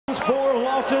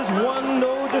losses, 1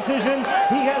 no decision.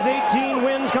 He has 18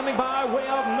 wins coming by way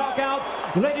of knockout.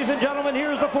 Ladies and gentlemen,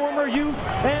 here's the former youth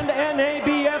and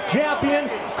NABF champion,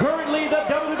 currently the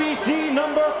WBC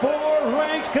number 4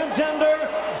 ranked contender,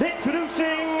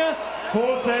 introducing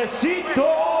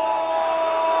Josesito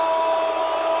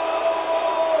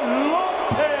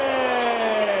Lopez.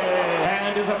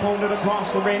 And his opponent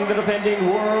across the ring, the defending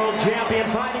world champion,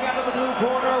 fighting out of the blue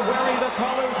corner, wearing the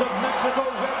colors of Mexico,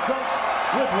 red trunks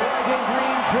with white and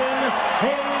green trim,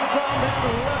 hailing from and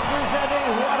representing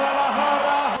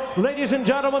Guadalajara. Ladies and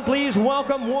gentlemen, please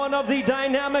welcome one of the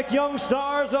dynamic young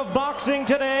stars of boxing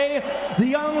today,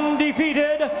 the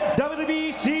undefeated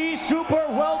WBC Super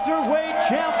welterweight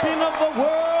champion of the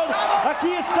world.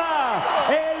 Aquí está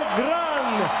el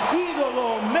gran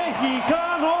ídolo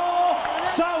mexicano,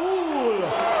 Saul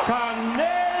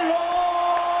Canelo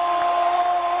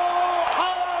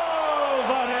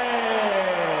Alvarez.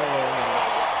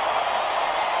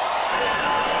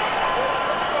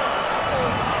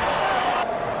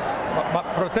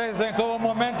 Protege en todo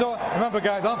momento. Remember,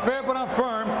 guys, I'm fair but I'm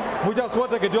firm. Mucha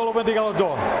suerte, que Dios lo bendiga a los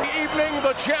dos. Evening,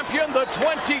 the champion, the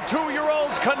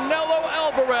 22-year-old Canelo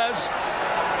Alvarez,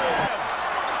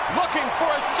 looking for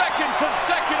a second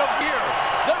consecutive year.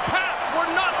 The paths were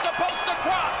not supposed to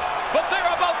cross, but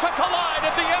they're about to collide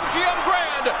at the MGM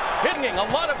Grand. Hitting a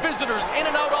lot of visitors in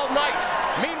and out all night.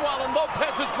 Meanwhile, in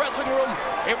Lopez's dressing room,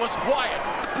 it was quiet.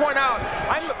 Point out,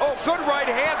 good right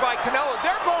hand by Canelo.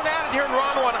 They're going at it here in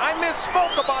round 1. I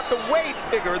misspoke about the weight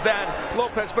bigger than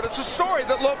Lopez, but it's a story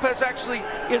that Lopez actually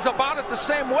is about at the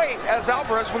same weight as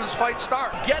Alvarez when this fight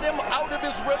starts. Get him out of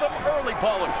his rhythm early,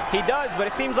 Polish. He does, but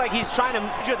it seems like he's trying to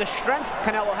measure the strength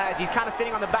Canelo has. He's kind of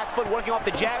sitting on the back foot, working off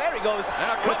the jab. There he goes.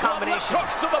 And a good combination.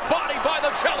 Hooks to the body by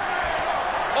the challenger.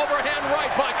 Overhand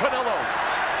right by Canelo.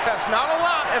 That's not a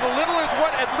lot, and a little is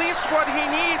at least what he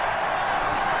needs.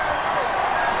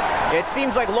 It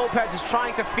seems like Lopez is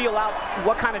trying to feel out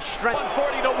what kind of strength.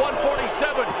 140 to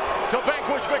 147 to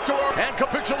vanquish Victor, and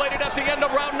capitulated at the end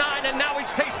of round 9, and now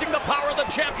he's tasting the power of the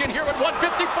champion here at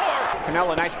 154.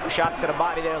 Canelo, nice shots to the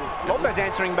body there. Lopez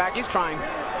answering back, he's trying.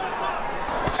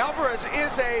 Alvarez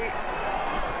is a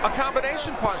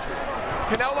combination puncher.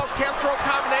 Canelo can't throw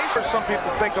combinations. Some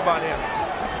people think about him.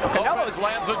 Lopez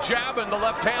lands a jab and the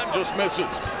left hand just misses.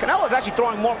 Canelo's actually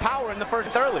throwing more power in the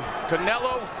first early.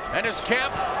 Canelo and his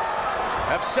camp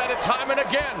have said it time and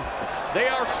again. They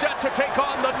are set to take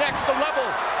on the next level.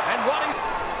 And what a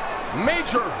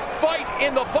major fight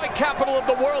in the fight capital of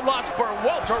the world, Las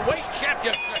welterweight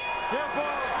championship.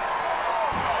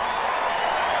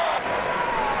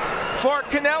 For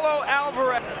Canelo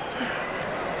Alvarez.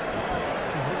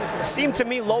 It seemed to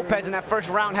me Lopez in that first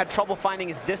round had trouble finding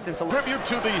his distance. Tribute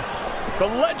to the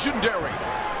legendary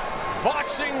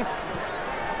boxing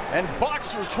and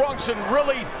boxers trunks, and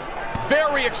really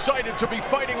very excited to be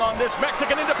fighting on this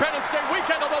Mexican Independence Day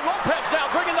weekend. Although Lopez now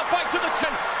bringing the fight to the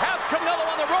chin, has Canelo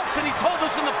on the ropes, and he told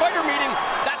us in the fighter meeting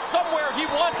that somewhere he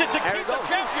wanted to keep the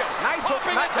champion. Nice hook,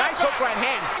 nice hook right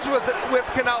hand. With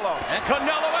Canelo. And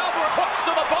Canelo Alvarez hooks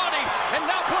to the body, and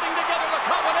now putting together the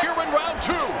combination here in round 2.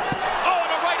 Oh,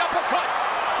 and a right uppercut.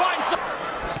 Finds the...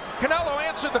 Canelo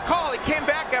answered the call. He came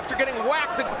back after getting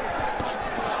whacked.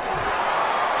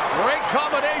 Great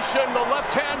combination, the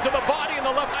left hand to the body and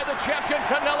the left eye, the champion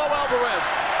Canelo Alvarez.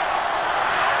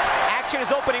 Action is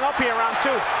opening up here, round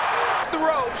 2. The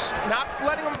ropes, not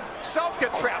letting himself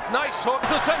get trapped. Nice hook.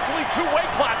 It's essentially 2 weight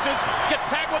classes. Gets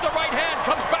tagged with the right hand,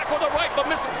 comes back with a right,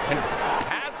 but misses. And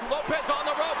has Lopez on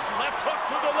the ropes, left hook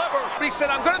to the liver. He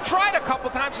said, I'm going to try it a couple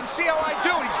times and see how I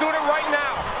do. He's doing it right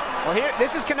now. Well, here,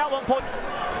 this is Canelo.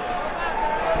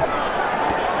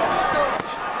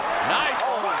 Nice.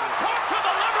 Hook to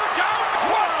the liver, down,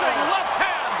 crushing left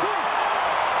hand.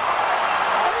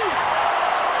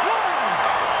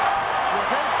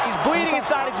 He's bleeding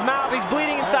inside his mouth. He's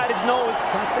bleeding inside his nose.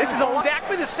 This is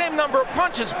exactly the same number of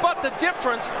punches, but the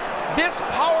difference, this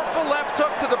powerful left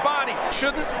hook to the body.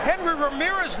 Shouldn't. Henry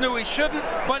Ramirez knew he shouldn't,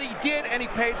 but he did, and he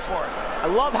paid for it. I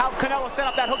love how Canelo set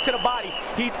up that hook to the body.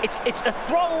 It's a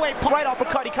throwaway right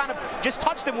uppercut. He kind of just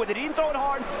touched him with it. He didn't throw it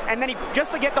hard, and then he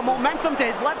just to get the momentum to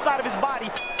his left side of his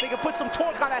body, so he could put some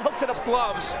torque on that hook to the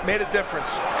gloves. Made a difference.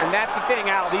 And that's the thing,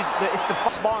 Al. It's the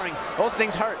sparring. Those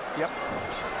things hurt. Yep.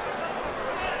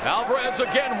 Alvarez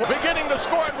again beginning to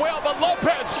score it well, but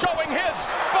Lopez showing his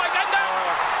fight, and now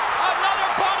another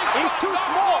body shot. He's too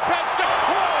small. Lopez down.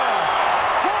 4,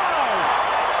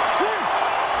 5, 6,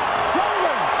 7,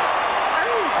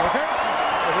 8. Okay.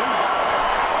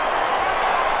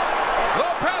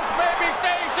 Lopez maybe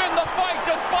stays in the fight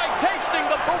despite tasting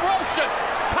the ferocious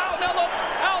Canelo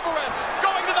Alvarez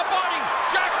going to the body.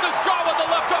 Jacks his jaw with the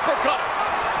left uppercut.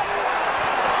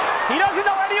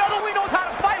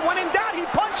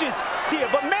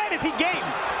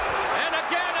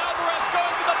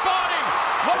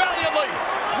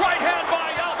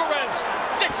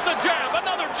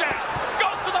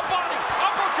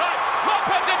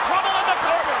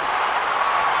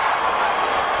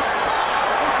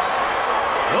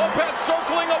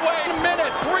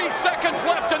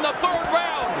 the third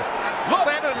round.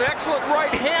 Landed an excellent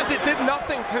right hand that did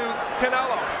nothing to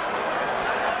Canelo.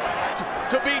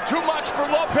 To be too much for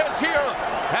Lopez here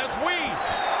as we,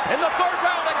 in the third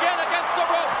round again against the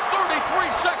ropes,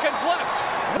 33 seconds left.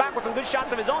 Back with some good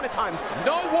shots of his own at times.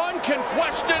 No one can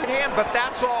question Hand, but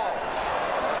that's all.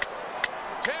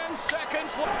 10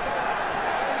 seconds left.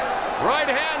 Right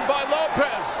hand by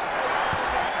Lopez.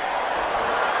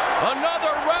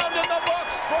 Another round in the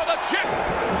books for the chip.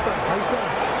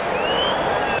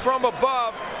 From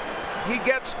above, he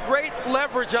gets great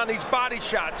leverage on these body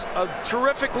shots. A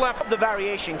terrific left. The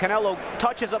variation. Canelo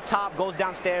touches up top, goes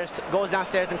downstairs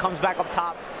and comes back up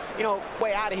top. You know,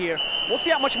 way out of here. We'll see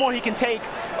how much more he can take,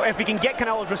 or if he can get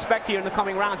Canelo's respect here in the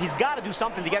coming rounds. He's got to do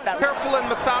something to get that. Careful and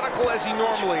methodical as he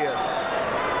normally is.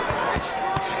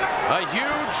 A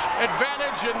huge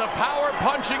advantage in the power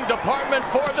punching department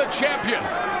for the champion.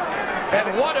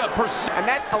 And what a percent. And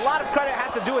that's a lot of credit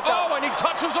has to do with that. Oh, and he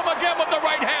touches him again with the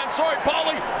right hand. Sorry,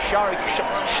 Paulie.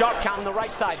 Sharp count on the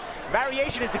right side.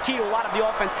 Variation is the key to a lot of the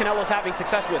offense Canelo's having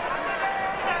success with.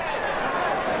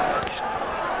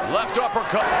 Left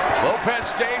uppercut.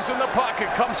 Lopez stays in the pocket,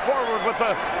 comes forward with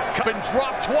a been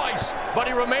dropped twice,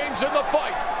 but he remains in the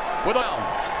fight with a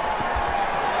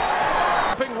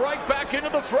jumping right back into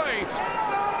the fray.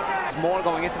 There's more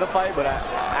going into the fight, but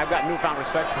I've got newfound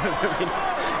respect for him. I mean,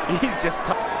 he's just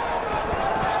tough.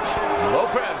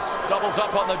 Lopez doubles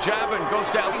up on the jab and goes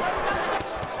down.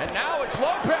 And now it's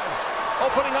Lopez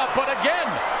opening up, but again,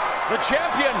 the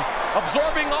champion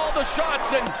absorbing all the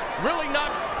shots and really not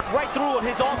right through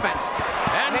his offense.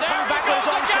 And there he goes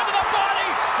again to the body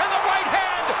and the right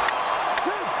hand.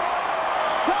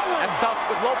 That's tough.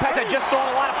 With Lopez had just thrown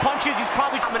a lot of punches, he's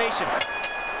probably domination.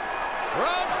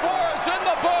 Round 4 is in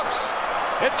the books.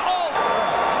 It's all.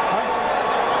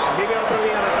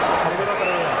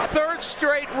 Third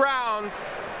straight round.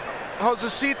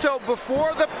 Josesito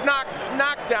before the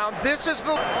knockdown. This is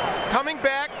the coming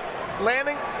back,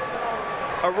 landing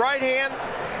a right hand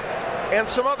and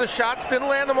some other shots. Didn't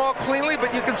land them all cleanly,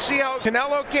 but you can see how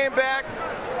Canelo came back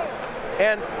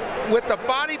and with the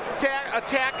body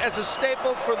attack as a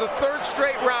staple for the third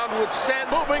straight round would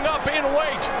send. Moving up in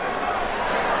weight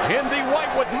in the white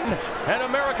with and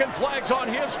American flags on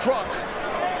his trunk.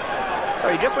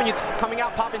 So just when you're coming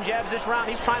out popping jabs this round,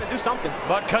 he's trying to do something.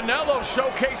 But Canelo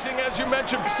showcasing, as you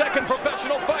mentioned, second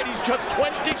professional fight. He's just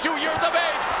 22 years of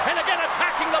age and again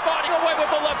attacking the body away with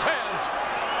the left hands.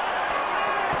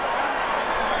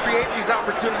 Creates these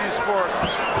opportunities for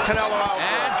Canelo Alvarez.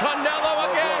 And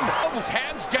Canelo again.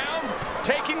 Hands down,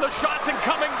 taking the shots and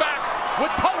coming back with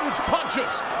potent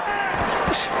punches.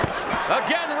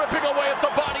 Again ripping away at the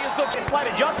body as the slight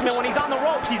adjustment when he's on the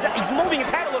ropes. He's moving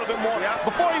his head a little bit more. Yeah.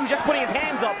 Before he was just putting his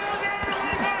hands up.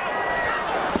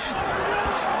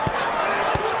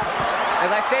 As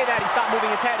I say that, he stopped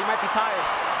moving his head. He might be tired.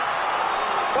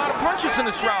 A lot of punches in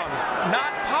this round.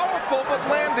 Not powerful, but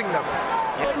landing them.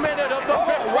 A minute of the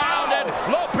fifth round, and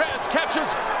Lopez catches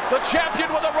the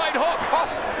champion with a right hook.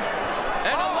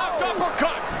 And a left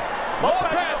uppercut.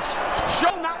 Lopez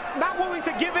not willing to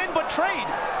give in, but trade.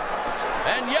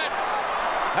 And yet,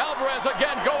 Alvarez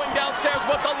again going downstairs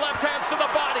with the left hands to the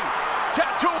body.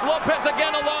 Tattooed Lopez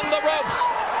again along the ropes.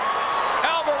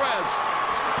 Alvarez,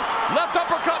 left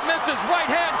uppercut misses, right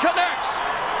hand connects.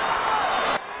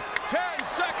 10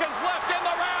 seconds left in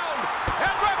the round,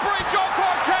 and referee Joe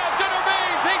Cortez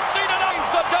intervenes. He's seen it.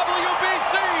 He's the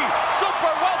WBC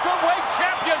Super welterweight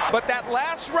champion. But that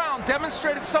last round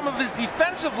demonstrated some of his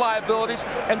defensive liabilities,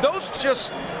 and those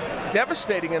just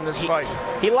devastating in this fight.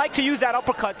 He liked to use that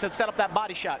uppercut to set up that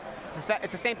body shot.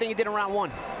 It's the same thing he did in round 1.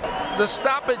 The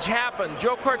stoppage happened.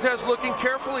 Joe Cortez looking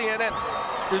carefully in it.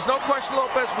 There's no question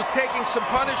Lopez was taking some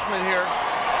punishment here.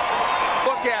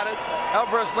 Look at it.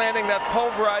 Alvarez landing that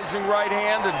pulverizing right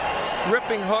hand and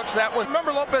ripping hooks. That one.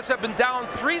 Remember, Lopez had been down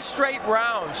 3 straight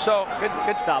rounds. So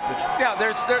good stoppage. Yeah,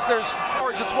 there's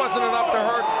just wasn't enough to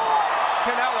hurt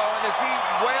Canelo, and as he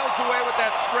wails away with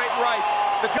that straight right.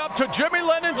 Up to Jimmy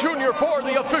Lennon Jr. for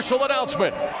the official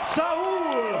announcement.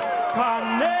 Saul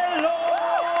Canelo